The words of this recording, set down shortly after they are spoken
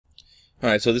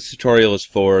Alright, so this tutorial is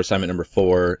for assignment number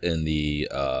 4 in the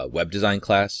web design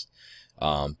class.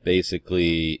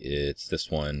 Basically, it's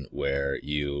this one where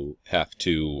you have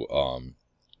to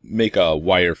make a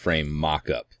wireframe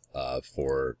mockup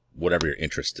for whatever your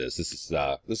interest is. This is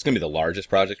going to be the largest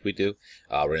project we do.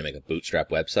 We're going to make a bootstrap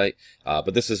website,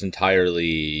 but this is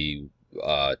entirely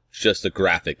just a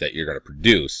graphic that you're going to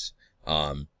produce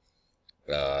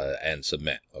and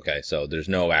submit. Okay, so there's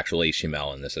no actual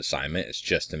HTML in this assignment. It's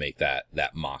just to make that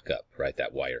mock-up, right?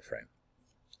 That wireframe.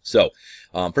 So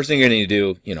first thing you're going to need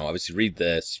to do, obviously read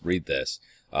this,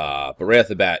 but right off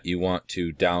the bat, you want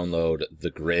to download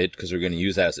the grid because we're going to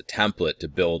use that as a template to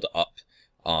build up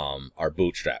our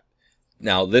bootstrap.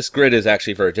 Now this grid is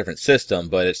actually for a different system,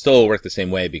 but it still will work the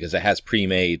same way because it has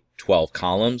pre-made 12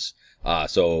 columns.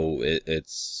 So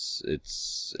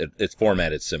it's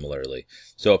formatted similarly.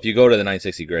 So if you go to the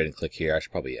 960 grid and click here, I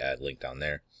should probably add a link down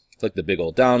there. Click the big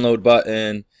old download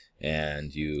button,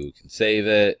 and you can save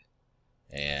it,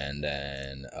 and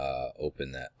then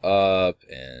open that up,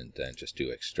 and then just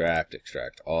do extract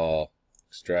all,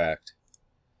 extract,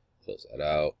 close that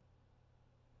out,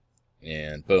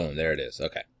 and boom, there it is.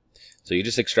 Okay, so you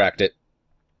just extract it,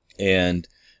 and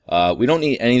we don't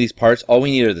need any of these parts. All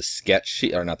we need are the sketch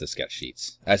sheet, or not the sketch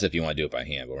sheets. As if you want to do it by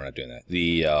hand, but we're not doing that.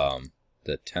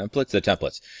 The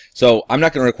templates. So I'm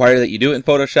not going to require that you do it in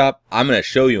Photoshop. I'm going to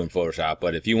show you in Photoshop,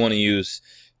 but if you want to use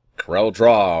Corel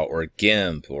Draw or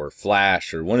GIMP or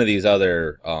Flash or one of these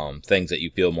other things that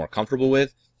you feel more comfortable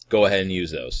with, go ahead and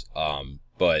use those.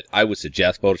 But I would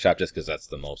suggest Photoshop just because that's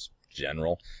the most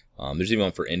general. There's even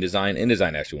one for InDesign.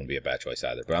 InDesign actually wouldn't be a bad choice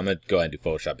either, but I'm going to go ahead and do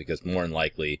Photoshop because more than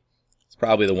likely it's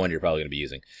probably the one you're probably going to be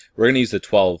using. We're going to use the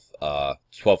 12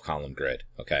 column grid.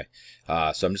 Okay,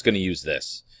 so I'm just going to use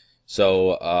this.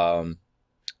 So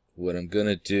what I'm going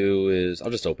to do is I'll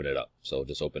just open it up. So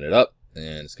just open it up,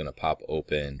 and it's going to pop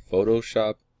open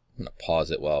Photoshop. I'm going to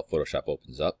pause it while Photoshop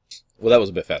opens up. Well, that was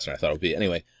a bit faster than I thought it would be.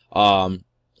 Anyway, so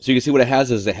you can see what it has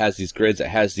is it has these grids. It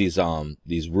has these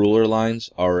ruler lines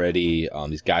already,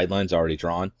 these guidelines already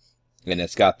drawn, and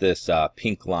it's got this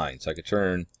pink line. So I could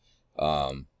turn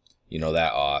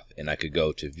that off, and I could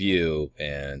go to view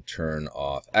and turn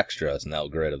off extras, and that'll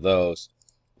get rid of those.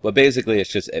 But basically,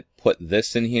 it's just it put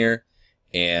this in here,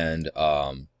 and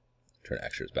turn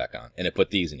extras back on, and it put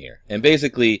these in here. And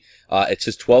basically, it's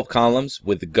just 12 columns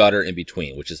with the gutter in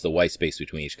between, which is the white space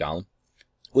between each column.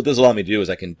 What this allows me to do is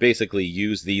I can basically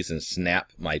use these and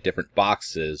snap my different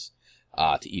boxes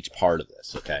to each part of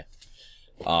this. Okay.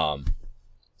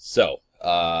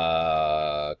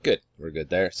 Good. We're good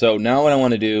there. So now what I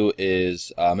want to do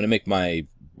is I'm going to make my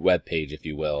web page, if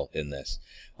you will, in this.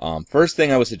 First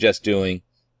thing I would suggest doing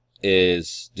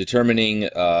is determining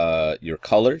your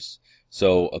colors.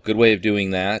 So a good way of doing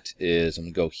that is I'm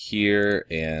going to go here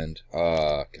and,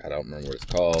 God, I don't remember what it's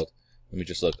called. Let me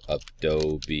just look up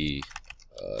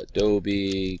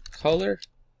Adobe Color.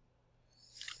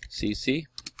 CC.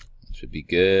 Should be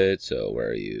good. So where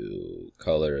are you?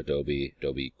 Color, Adobe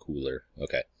Cooler.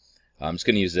 Okay. I'm just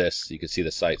going to use this. You can see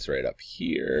the site's right up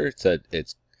here.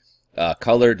 It's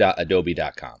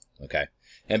color.adobe.com. Okay.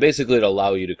 And basically it'll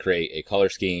allow you to create a color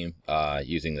scheme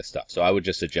using this stuff. So I would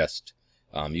just suggest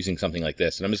using something like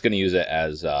this. And I'm just going to use it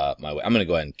as my way. I'm going to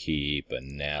go ahead and keep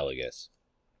analogous.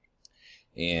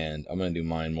 And I'm going to do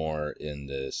mine more in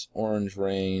this orange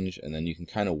range. And then you can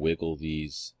kind of wiggle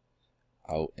these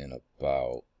out and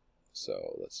about.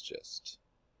 So let's just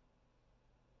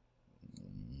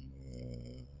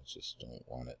don't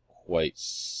want it quite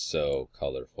so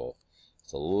colorful.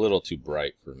 It's a little too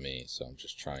bright for me, so I'm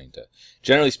just trying to,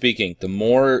 generally speaking, the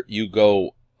more you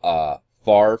go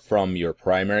far from your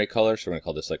primary color, so we're going to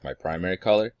call this like my primary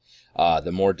color,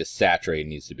 the more desaturated it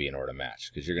needs to be in order to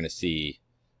match, because you're going to see,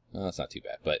 well, it's not too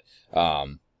bad, but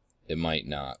it might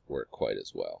not work quite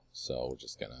as well. So we're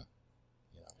just going to,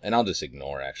 and I'll just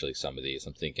ignore actually some of these.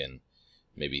 I'm thinking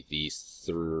maybe these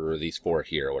 4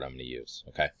 here are what I'm going to use.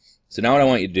 Okay. So now what I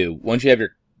want you to do, once you have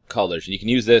your colors, you can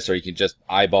use this or you can just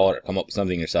eyeball it or come up with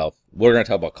something yourself. We're going to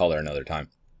talk about color another time.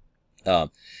 I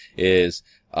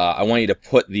want you to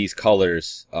put these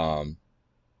colors in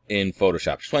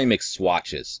Photoshop. Just want you to make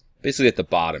swatches, basically at the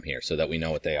bottom here, so that we know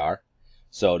what they are.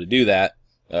 So to do that,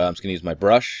 I'm just going to use my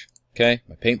brush, okay,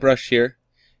 my paintbrush here,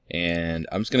 and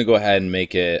I'm just going to go ahead and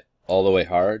make it all the way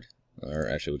hard, or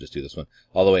actually we'll just do this one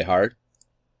all the way hard,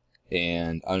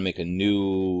 and I'm going to make a new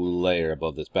layer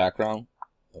above this background,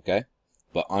 okay,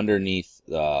 but underneath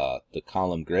the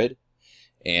column grid,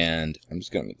 and I'm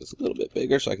just going to make this a little bit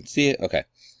bigger so I can see it, okay,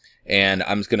 and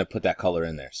I'm just going to put that color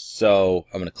in there. So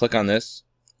I'm going to click on this,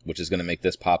 which is going to make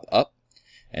this pop up,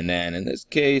 And then in this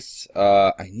case,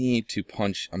 I need to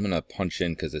punch, I'm going to punch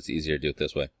in because it's easier to do it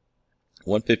this way.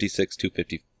 156,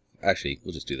 250, actually,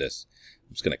 we'll just do this.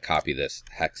 I'm just going to copy this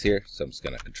hex here. So I'm just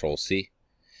going to Control C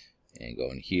and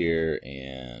go in here,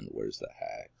 and where's the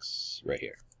hex? Right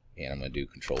here. And I'm going to do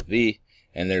Control V,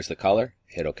 and there's the color.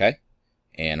 Hit OK.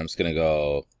 And I'm just going to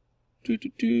go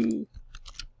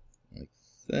like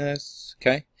this.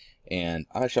 Okay. And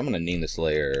actually, I'm going to name this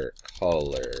layer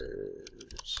colors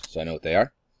so I know what they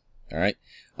are. All right.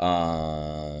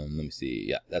 Let me see.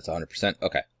 Yeah, that's 100%.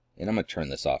 Okay. And I'm going to turn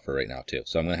this off for right now too.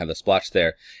 So I'm going to have the splotch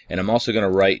there, and I'm also going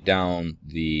to write down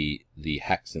the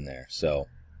hex in there. So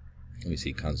let me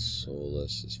see.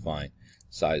 Consolus is fine.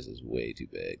 Size is way too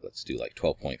big. Let's do like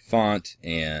 12-point font,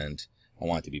 and I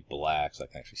want it to be black so I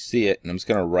can actually see it. And I'm just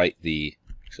going to write the,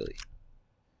 actually,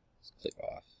 let's click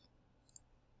off.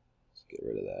 Let's get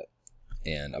rid of that.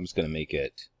 And I'm just going to make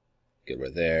it, get rid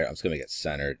of there. I'm just going to make it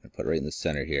centered and put it right in the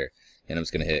center here. And I'm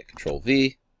just going to hit Control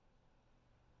V.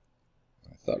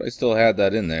 I thought I still had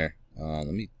that in there.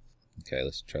 Okay,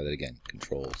 let's try that again.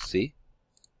 Control C.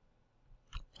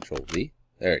 Control V.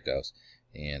 There it goes.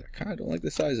 And I kind of don't like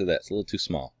the size of that. It's a little too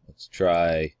small. Let's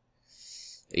try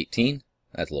 18.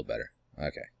 That's a little better.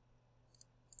 Okay.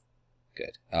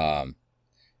 Good.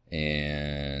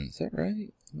 And is that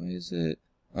right? Why is it?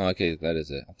 Oh, okay, that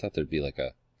is it. I thought there'd be like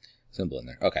a symbol in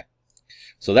there. Okay.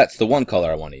 So that's the one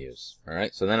color I want to use. All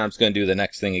right. So then I'm just going to do the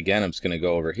next thing again. I'm just going to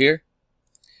go over here,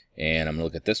 and I'm going to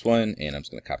look at this one, and I'm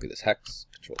just going to copy this hex.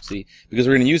 Control C, because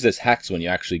we're going to use this hex when you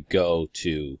actually go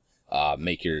to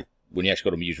when you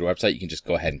actually go to use your website. You can just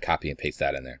go ahead and copy and paste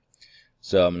that in there.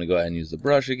 So I'm going to go ahead and use the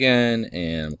brush again,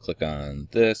 and I'm going to click on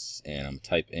this, and I'm going to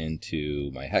type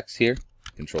into my hex here.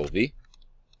 Control V.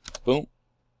 Boom.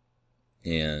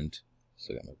 And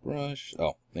so I got my brush.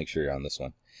 Oh, make sure you're on this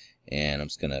one. And I'm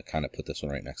just going to kind of put this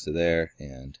one right next to there,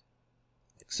 and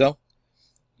like so.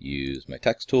 Use my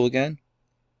text tool again,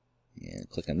 and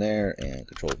click on there, and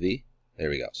Control V. There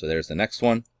we go. So there's the next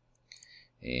one,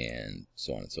 and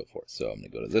so on and so forth. So I'm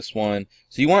going to go to this one.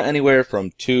 So you want anywhere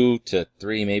from 2 to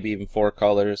 3, maybe even 4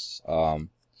 colors. I'm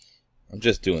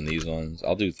just doing these ones.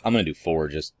 I'm going to do 4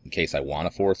 just in case I want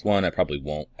a 4th one. I probably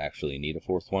won't actually need a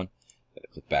 4th one. Gotta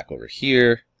click back over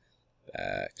here,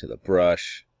 back to the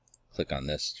brush. Click on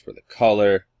this for the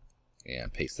color,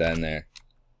 and paste that in there.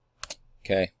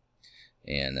 Okay.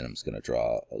 And then I'm just going to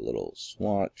draw a little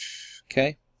swatch.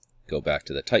 Okay. Go back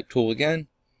to the type tool again,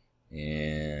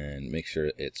 and make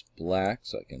sure it's black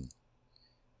so I can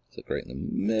click right in the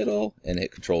middle and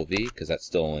hit Control V because that's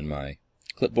still in my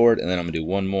clipboard. And then I'm going to do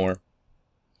one more.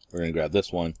 We're going to grab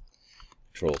this one.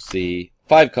 Control C.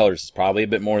 5 colors is probably a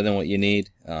bit more than what you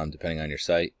need, depending on your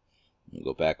site.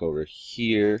 Go back over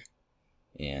here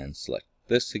and select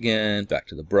this again, back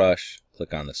to the brush,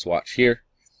 click on the swatch here,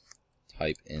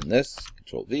 type in this,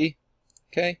 Control V,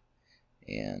 okay,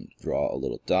 and draw a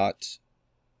little dot,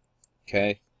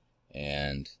 okay,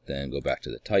 and then go back to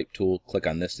the type tool, click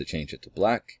on this to change it to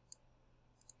black,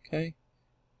 okay,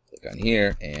 click on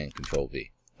here, and Control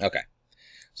V, okay.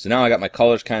 So now I got my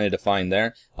colors kind of defined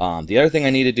there. The other thing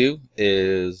I need to do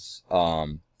is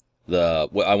what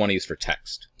I want to use for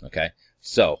text, okay.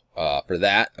 So for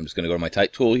that, I'm just going to go to my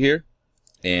type tool here,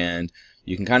 and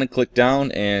you can kind of click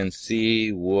down and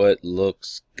see what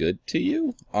looks good to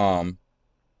you. Yeah, I'm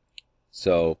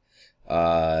just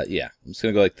going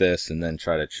to go like this and then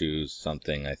try to choose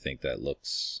something I think that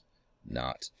looks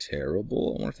not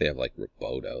terrible. I wonder if they have like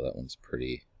Roboto. That one's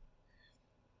pretty.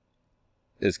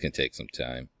 This can take some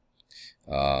time.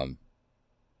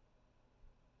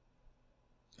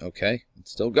 Okay,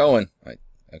 it's still going.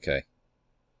 Okay.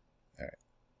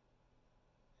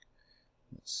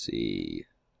 Let's see.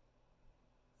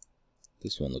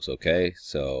 This one looks okay.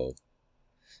 So,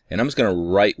 and I'm just going to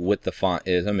write what the font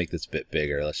is. I'll make this a bit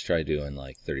bigger. Let's try doing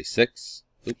like 36.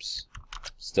 Oops.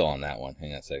 Still on that one.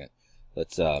 Hang on a second.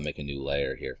 Let's make a new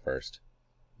layer here first.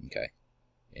 Okay.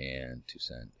 And 2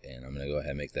 cent. And I'm going to go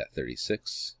ahead and make that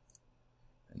 36.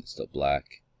 And it's still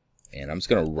black. And I'm just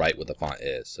going to write what the font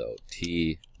is. So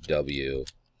TW.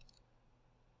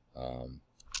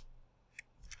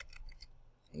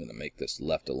 I'm going to make this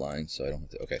left aligned so I don't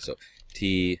have to. Okay, so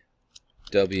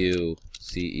TWCENMT.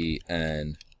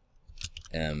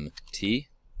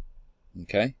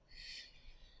 Okay.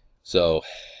 So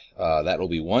that will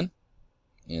be 1.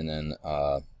 And then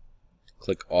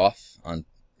click off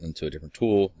into a different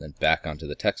tool, then back onto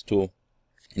the text tool.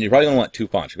 And you're probably going to want 2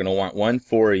 fonts. You're going to want one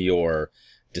for your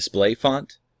display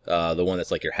font, the one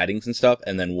that's like your headings and stuff,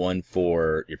 and then one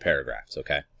for your paragraphs,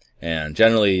 okay? And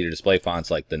generally, your display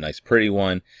font's like the nice pretty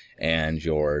one, and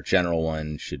your general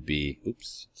one should be,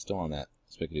 oops, still on that.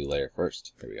 Let's make a new layer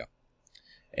first. There we go.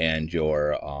 and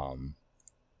your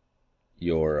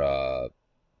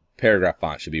paragraph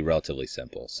font should be relatively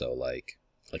simple. So like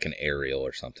an Arial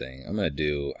or something. I'm gonna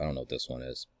do, I don't know what this one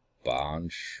is,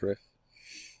 Bond Schrift.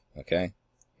 Okay,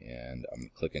 and I'm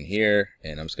clicking here,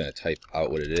 and I'm just gonna type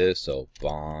out what it is. So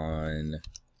Bond.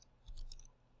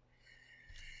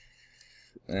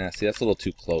 See, that's a little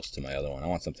too close to my other one. I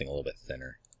want something a little bit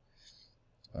thinner.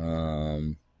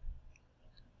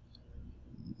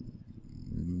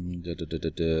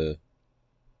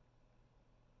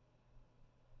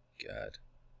 God,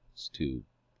 it's too.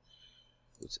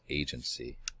 What's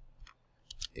agency?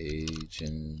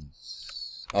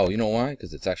 Agents. Oh, you know why?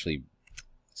 Because it's actually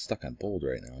stuck on bold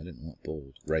right now. I didn't want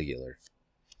bold. Regular.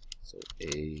 So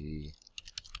agency.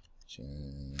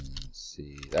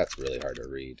 That's really hard to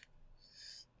read.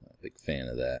 Not a big fan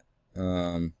of that.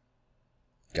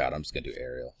 God, I'm just gonna do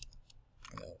Arial.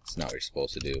 I know it's not what you're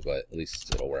supposed to do, but at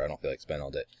least it'll work. I don't feel like spending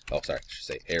all day. Oh, sorry. I should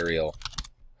say Arial.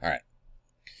 All right.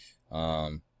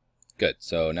 Good.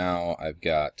 So now I've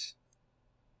got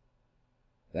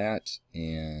that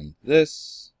and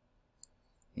this.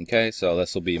 Okay, so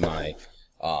this will be my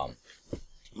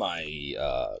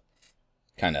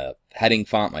kind of heading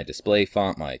font, my display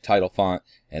font, my title font,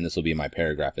 and this will be my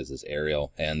paragraph as this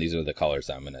Arial, and these are the colors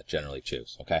I'm going to generally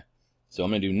choose. Okay, so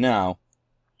I'm going to do now,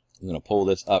 I'm going to pull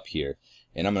this up here,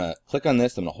 and I'm going to click on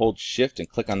this. I'm going to hold shift and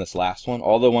click on this last one,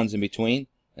 all the ones in between,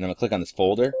 and I'm going to click on this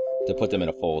folder to put them in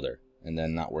a folder, and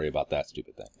then not worry about that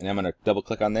stupid thing. And I'm going to double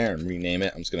click on there and rename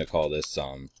it. I'm just going to call this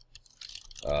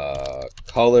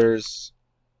colors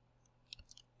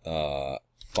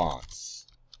fonts.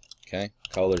 Okay,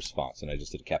 colors fonts, and I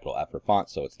just did a capital F for font,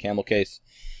 so it's camel case.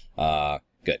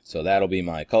 Good, so that'll be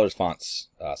my colors fonts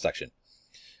section.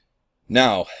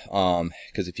 Now,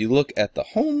 because if you look at the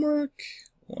homework,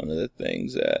 one of the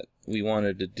things that we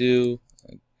wanted to do,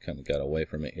 I kind of got away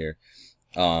from it here,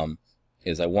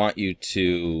 is I want you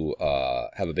to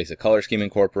have a basic color scheme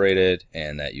incorporated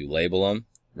and that you label them,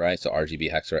 right? So RGB,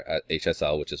 hex, or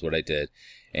HSL, which is what I did.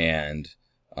 And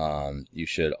you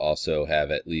should also have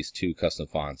at least 2 custom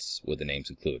fonts with the names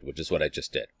included, which is what I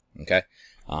just did. Okay.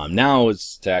 Now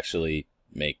is to actually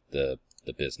make the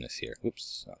business here.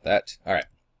 Oops, not that. All right.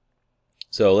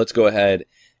 So let's go ahead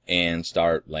and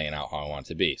start laying out how I want it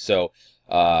to be. So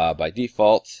by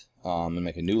default, I'm gonna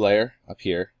make a new layer up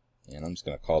here, and I'm just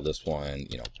gonna call this one,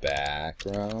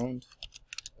 background.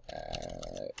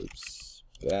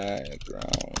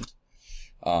 Background.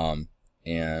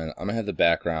 And I'm gonna have the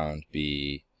background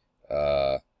be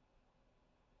I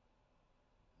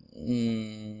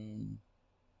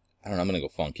don't know, I'm gonna go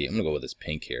funky. I'm gonna go with this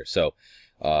pink here. So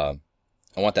I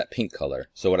want that pink color.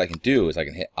 So what I can do is I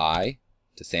can hit I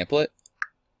to sample it,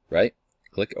 right?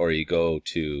 Click, or you go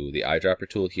to the eyedropper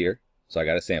tool here. So I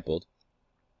got it sampled.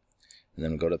 And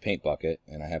then we go to the paint bucket,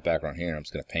 and I have background here, and I'm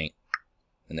just gonna paint,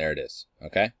 and there it is.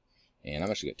 Okay? And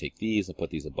I'm actually gonna take these and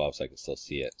put these above so I can still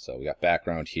see it. So we got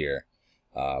background here.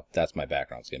 That's my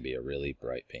background. It's going to be a really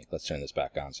bright pink. Let's turn this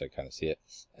back on so I can kind of see it.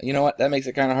 You know what? That makes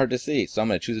it kind of hard to see. So I'm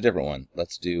going to choose a different one.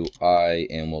 Let's do I,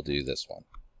 and we'll do this one.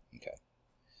 Okay.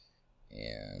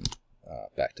 And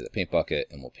back to the paint bucket,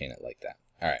 and we'll paint it like that.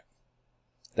 All right.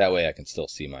 That way I can still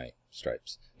see my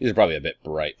stripes. These are probably a bit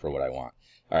bright for what I want.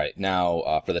 All right.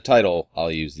 Now for the title, I'll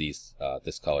use these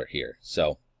this color here.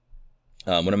 So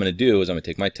what I'm going to do is I'm going to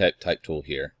take my type tool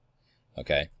here.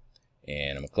 Okay.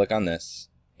 And I'm going to click on this.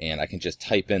 And I can just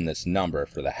type in this number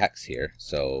for the hex here.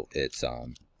 So it's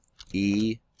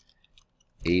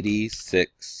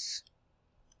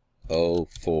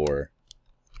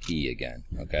E8604E again.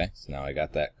 Okay, so now I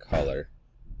got that color.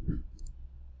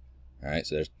 All right,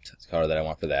 so there's the color that I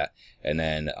want for that. And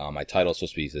then my title is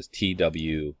supposed to be this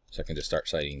TW, so I can just start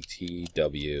citing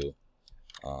TW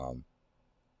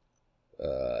MT.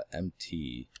 I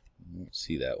don't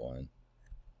see that one.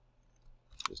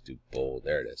 Just do bold.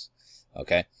 There it is.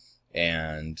 Okay,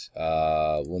 and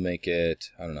we'll make it,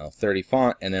 I don't know, 30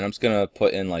 font, and then I'm just gonna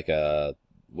put in like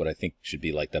what I think should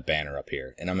be like the banner up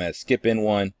here, and I'm gonna skip in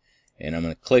one, and I'm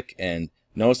gonna click, and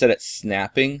notice that it's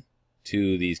snapping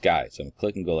to these guys. So I'm gonna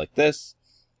click and go like this,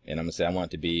 and I'm gonna say I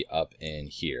want it to be up in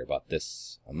here about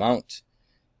this amount,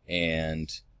 and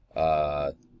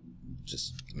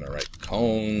just I'm gonna write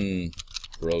cone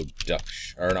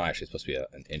production, or no, actually it's supposed to be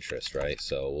an interest, right?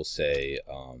 So we'll say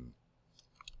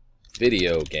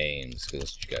video games, because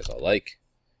that's what you guys all like.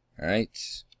 All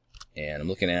right, and I'm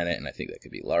looking at it, and I think that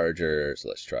could be larger, so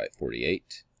let's try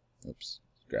 48. Oops,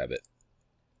 grab it.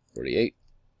 48.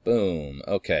 Boom.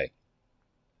 Okay.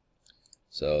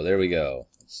 So there we go.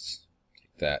 Let's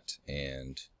take that,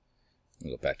 and I'm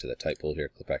gonna go back to the type tool here,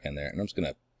 click back in there, and I'm just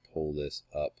gonna pull this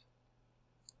up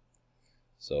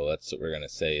So that's what we're going to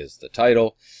say is the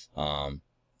title. Then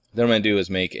what I'm going to do is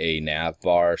make a nav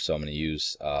bar. So I'm going to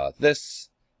use this,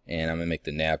 and I'm going to make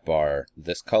the nav bar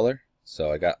this color.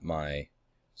 So I got my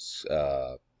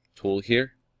tool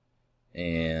here,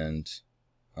 and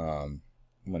I'm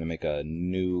going to make a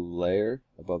new layer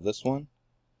above this one.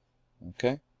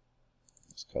 Okay,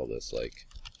 let's call this like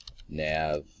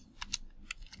nav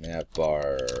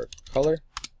bar color,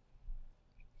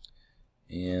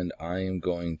 and I am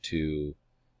going to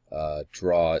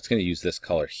draw. It's going to use this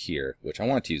color here, which I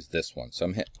want to use this one. So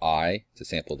I'm going to hit I to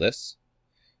sample this,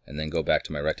 and then go back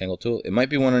to my rectangle tool. It might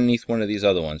be one underneath one of these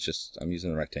other ones. Just I'm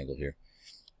using the rectangle here,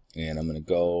 and I'm going to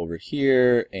go over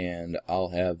here, and I'll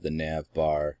have the nav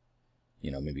bar,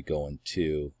 you know, maybe go in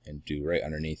 2 and do right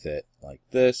underneath it like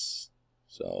this.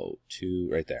 So 2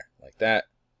 right there, like that.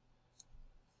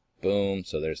 Boom.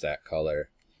 So there's that color,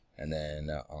 and then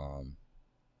you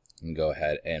can go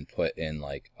ahead and put in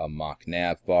like a mock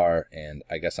nav bar, and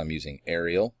I guess I'm using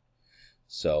Arial.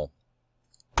 So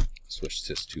switch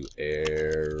this to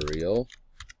Arial,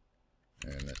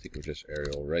 and I think we're just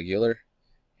Arial regular,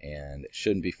 and it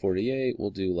shouldn't be 48. We'll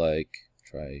do like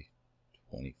try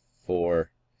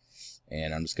 24,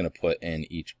 and I'm just gonna put in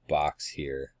each box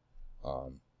here,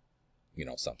 you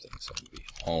know, something. So it'll be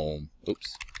home.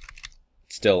 Oops,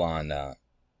 it's still on that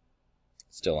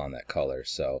color.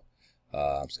 So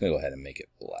I'm just gonna go ahead and make it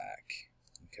black.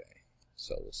 Okay,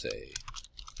 so we'll say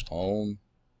home.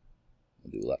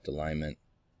 We'll do left alignment.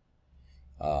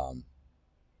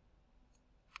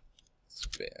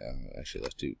 Actually,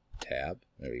 let's do tab.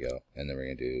 There we go. And then we're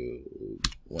gonna do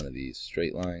one of these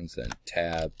straight lines, then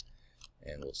tab,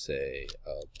 and we'll say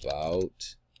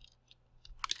about.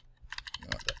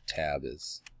 No, the tab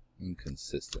is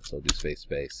inconsistent, so we'll do space,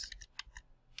 space,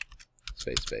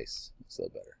 space, space. It's a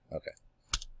little better. Okay.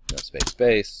 No space,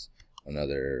 space.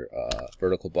 Another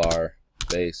vertical bar,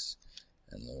 space,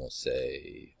 and then we'll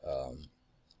say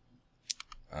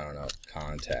I don't know,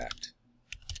 contact.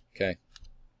 Okay.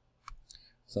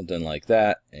 Something like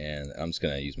that, and I'm just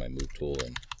gonna use my move tool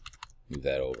and move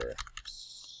that over.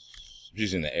 I'm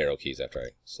using the arrow keys after I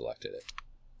selected it.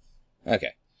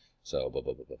 Okay. So,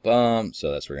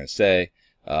 so that's what we're going to say.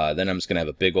 Then I'm just going to have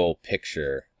a big old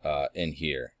picture in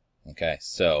here. Okay,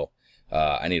 so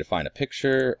I need to find a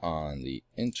picture on the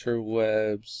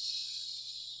interwebs.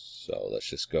 So let's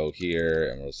just go here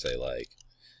and we'll say like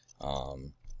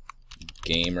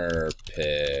gamer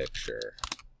picture.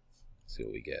 Let's see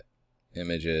what we get.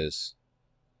 Images.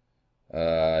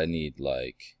 I need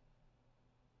like,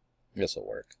 I guess it'll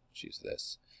work. Let's use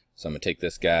this. So I'm going to take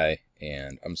this guy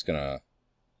and I'm just going to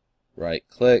right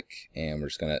click, and we're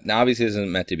just gonna, now obviously this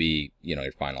isn't meant to be, you know,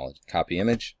 your final copy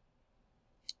image.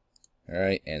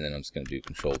 Alright, and then I'm just gonna do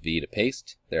Control V to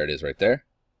paste. There it is right there.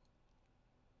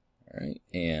 Alright,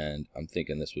 and I'm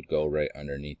thinking this would go right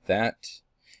underneath that.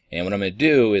 And what I'm gonna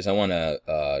do is I wanna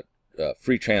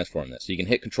free transform this. So you can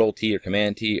hit Control T or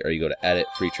Command T, or you go to Edit,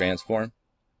 Free Transform.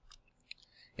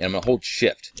 And I'm gonna hold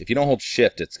Shift. If you don't hold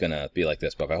Shift, it's gonna be like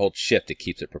this, but if I hold Shift, it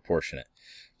keeps it proportionate.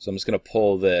 So I'm just going to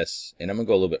pull this, and I'm going to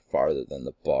go a little bit farther than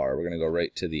the bar. We're going to go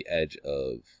right to the edge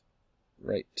of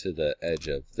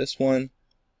this one.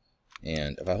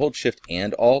 And if I hold Shift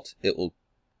and Alt, it will,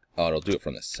 oh, it'll do it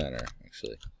from the center,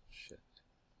 actually. Shift.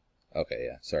 Okay,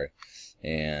 yeah, sorry.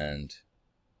 And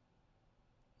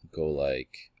go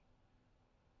like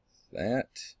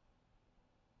that.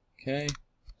 Okay.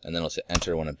 And then I'll say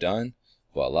Enter when I'm done.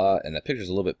 Voila. And the picture's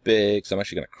a little bit big, so I'm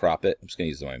actually going to crop it. I'm just going to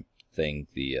use my thing,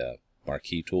 the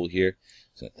marquee tool here.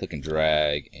 So click and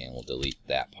drag, and we'll delete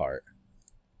that part.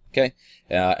 Okay,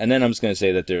 and then I'm just going to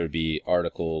say that there would be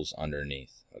articles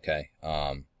underneath. Okay,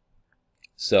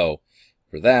 so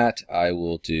for that I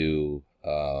will do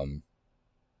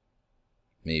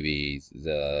maybe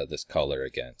this color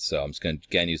again. So I'm just going to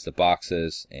again use the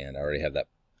boxes, and I already have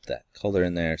that color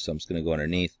in there. So I'm just going to go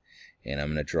underneath, and I'm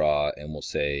going to draw, and we'll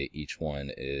say each one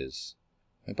is.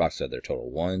 My boxes are their total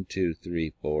 1, 2,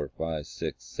 3, 4, 5,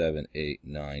 6, 7, 8,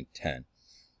 9, 10.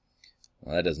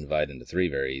 Well, that doesn't divide into 3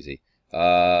 very easy.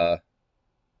 God,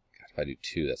 if I do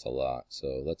 2, that's a lot.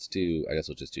 So let's do, I guess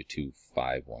we'll just do 2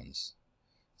 5 ones.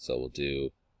 So we'll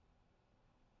do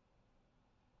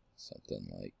something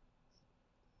like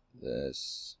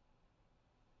this.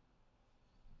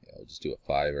 Yeah, we'll just do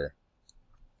a 5er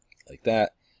like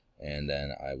that. And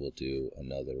then I will do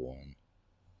another one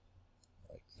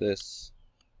like this.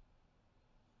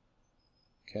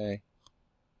 Okay,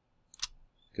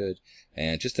 good.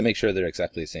 And just to make sure they're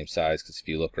exactly the same size, because if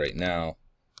you look right now,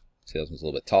 see this one's a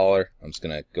little bit taller. I'm just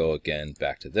going to go again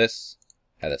back to this.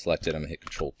 Have that selected. I'm going to hit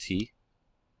Control T.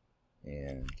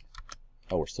 And,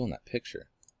 oh, we're still in that picture.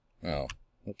 Oh,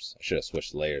 Oops, I should have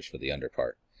switched layers for the under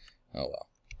part. Oh well.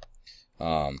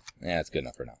 Yeah, it's good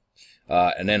enough for now.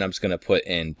 And then I'm just going to put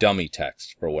in dummy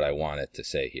text for what I want it to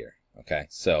say here. Okay,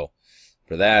 so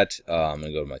for that, I'm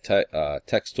going to go to my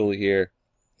text tool here,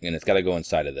 and it's got to go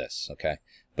inside of this. Okay,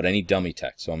 but I need dummy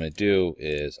text. So what I'm going to do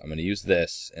is I'm going to use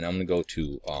this, and I'm going to go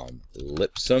to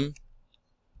Lipsum.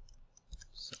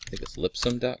 I think it's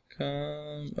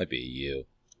lipsum.com. Might be a U.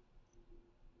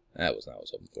 That was not what I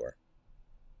was hoping for.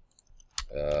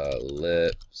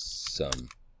 Lipsum.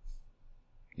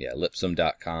 Yeah,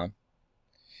 lipsum.com.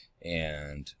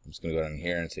 And I'm just going to go down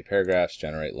here and say paragraphs,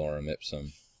 generate lorem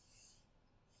ipsum.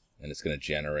 And it's going to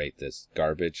generate this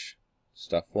garbage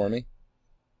stuff for me.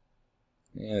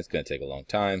 And it's going to take a long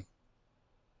time.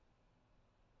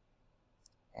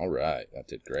 Alright, that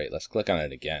did great. Let's click on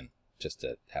it again, just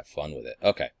to have fun with it.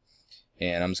 Okay.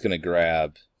 And I'm just going to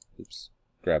grab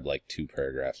like 2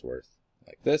 paragraphs worth,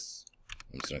 like this.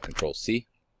 I'm just going to Control C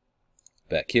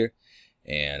back here.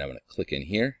 And I'm going to click in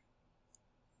here.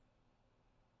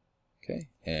 Okay,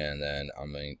 and then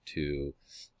I'm going to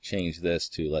change this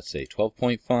to, let's say,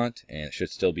 12-point font, and it should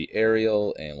still be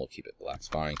Arial, and we'll keep it black.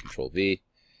 Fine. Control V,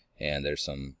 and there's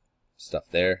some stuff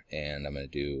there, and I'm going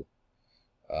to do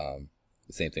the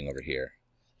same thing over here.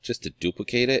 Just to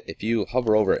duplicate it, if you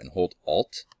hover over it and hold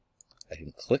Alt, I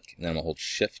can click, and then I'm going to hold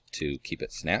Shift to keep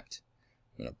it snapped.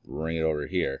 I'm going to bring it over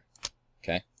here,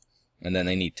 okay? And then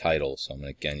they need titles, so I'm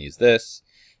going to again use this,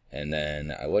 and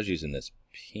then I was using this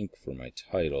pink for my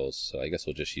titles, so I guess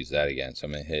we'll just use that again. So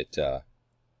I'm going to hit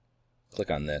click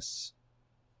on this,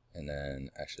 and then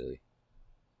actually,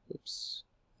 oops,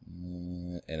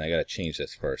 and I got to change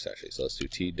this first actually. So let's do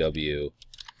TW,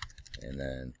 and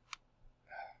then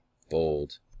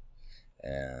bold,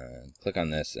 and click on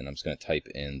this, and I'm just going to type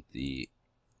in the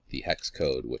hex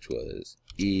code, which was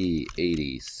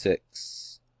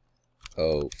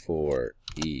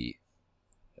E8604E.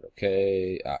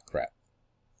 Okay, crap.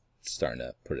 It's starting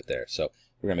to put it there. So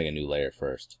we're going to make a new layer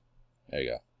first. There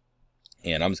you go.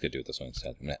 And I'm just going to do it this way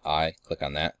instead. I'm going to click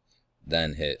on that,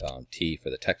 then hit T for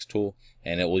the text tool,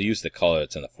 and it will use the color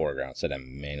that's in the foreground instead of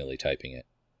manually typing it.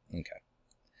 Okay.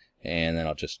 And then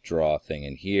I'll just draw a thing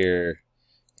in here,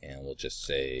 and we'll just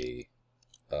say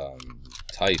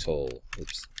title.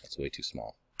 Oops, that's way too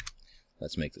small.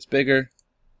 Let's make this bigger.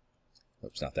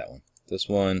 Oops, not that one. This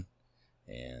one.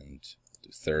 And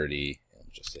do 30.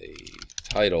 Just say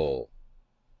title.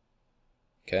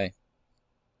 Okay.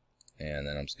 And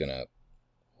then I'm just going to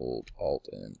hold Alt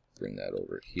and bring that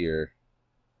over here.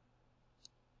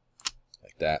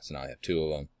 Like that. So now I have 2 of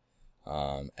them.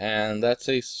 And that's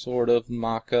a sort of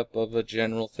mock-up of a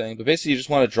general thing. But basically you just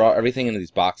want to draw everything into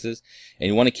these boxes. And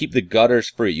you want to keep the gutters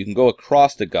free. You can go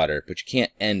across the gutter, but you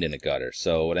can't end in a gutter.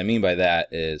 So what I mean by that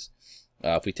is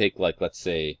if we take, like, let's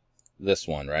say this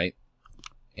one, right?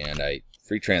 And I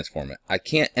free transform it. I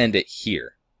can't end it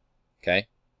here. Okay?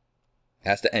 It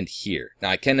has to end here.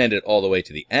 Now I can end it all the way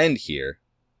to the end here,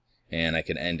 and I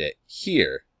can end it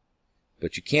here,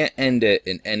 but you can't end it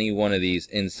in any one of these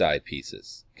inside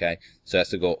pieces. Okay? So it has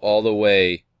to go all the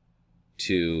way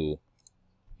to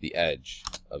the edge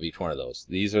of each one of those.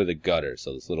 These are the gutters,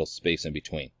 so this little space in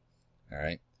between.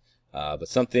 Alright? But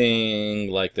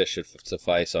something like this should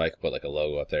suffice, so I could put like a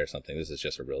logo up there or something. This is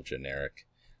just a real generic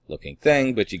looking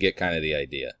thing, but you get kind of the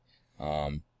idea.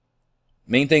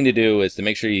 Main thing to do is to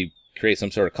make sure you create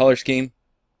some sort of color scheme,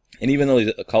 and even though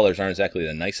the colors aren't exactly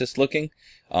the nicest looking,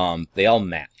 they all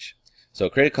match. So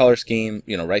create a color scheme,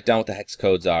 write down what the hex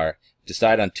codes are,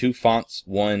 decide on 2 fonts,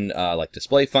 one like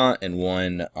display font and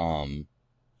one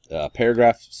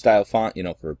paragraph style font,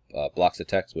 for blocks of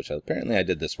text, which apparently I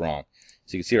did this wrong.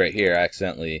 So you can see right here I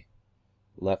accidentally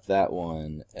left that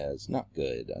one as not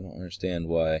good. I don't understand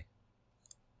why.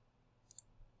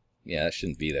 Yeah, that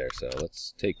shouldn't be there. So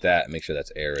let's take that and make sure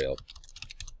that's Arial.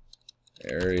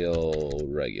 Arial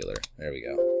regular. There we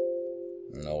go.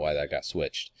 I don't know why that got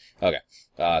switched. Okay.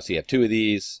 So you have 2 of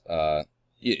these.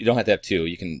 You don't have to have 2.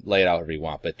 You can lay it out however you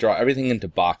want. But draw everything into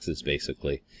boxes,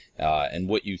 basically. And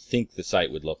what you think the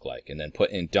site would look like. And then put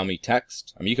in dummy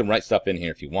text. I mean, you can write stuff in here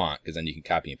if you want, because then you can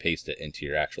copy and paste it into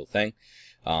your actual thing.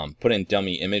 Put in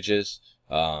dummy images.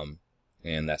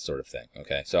 And that sort of thing.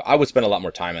 Okay, so I would spend a lot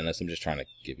more time on this. I'm just trying to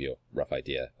give you a rough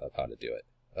idea of how to do it.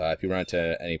 If you run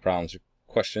into any problems or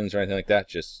questions or anything like that,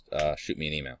 just shoot me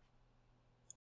an email.